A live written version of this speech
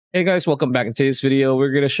Hey guys, welcome back. In today's video,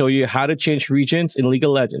 we're going to show you how to change regions in League of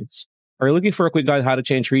Legends. Are you looking for a quick guide on how to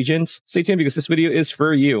change regions? Stay tuned because this video is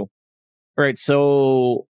for you. All right,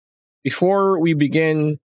 so before we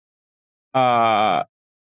begin, Riot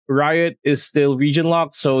is still region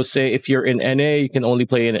locked. So say if you're in NA, you can only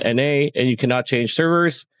play in NA and you cannot change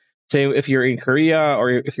servers. Same if you're in Korea or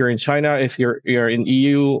if you're in China, if you're in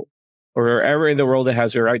EU or wherever in the world that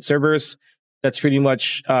has your Riot servers, that's pretty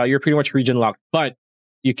much you're pretty much region locked. But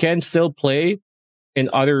you can still play in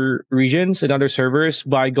other regions and other servers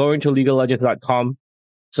by going to leagueoflegends.com.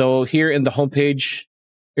 So here in the homepage,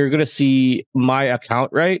 you're going to see my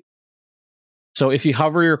account, right? So if you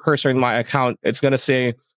hover your cursor in my account, it's going to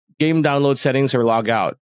say game download settings or log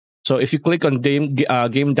out. So if you click on game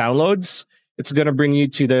downloads, it's going to bring you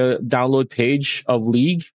to the download page of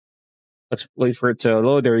League. Let's wait for it to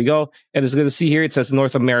load. There we go. And it's going to see here, it says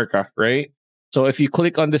North America, right? So if you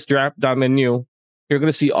click on this drop down menu, you're going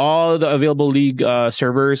to see all the available League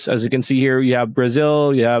servers. As you can see here, you have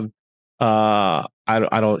Brazil, you have, I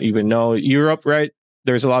don't even know, Europe, right?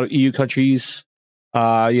 There's a lot of EU countries.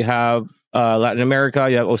 You have Latin America,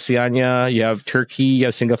 you have Oceania, you have Turkey, you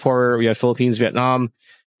have Singapore, you have Philippines, Vietnam,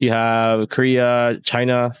 you have Korea,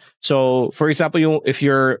 China. So for example, if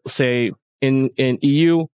you're, say, in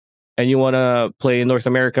EU and you want to play in North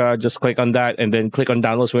America, just click on that and then click on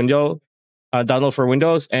download for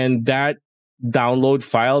Windows, and that download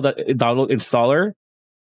file, that download installer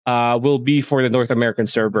will be for the North American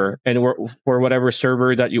server and for whatever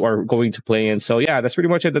server that you are going to play in. So yeah, that's pretty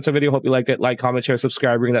much it. That's a video. Hope you liked it. Like, comment, share,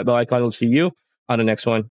 subscribe, ring that bell icon. We'll see you on the next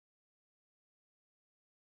one.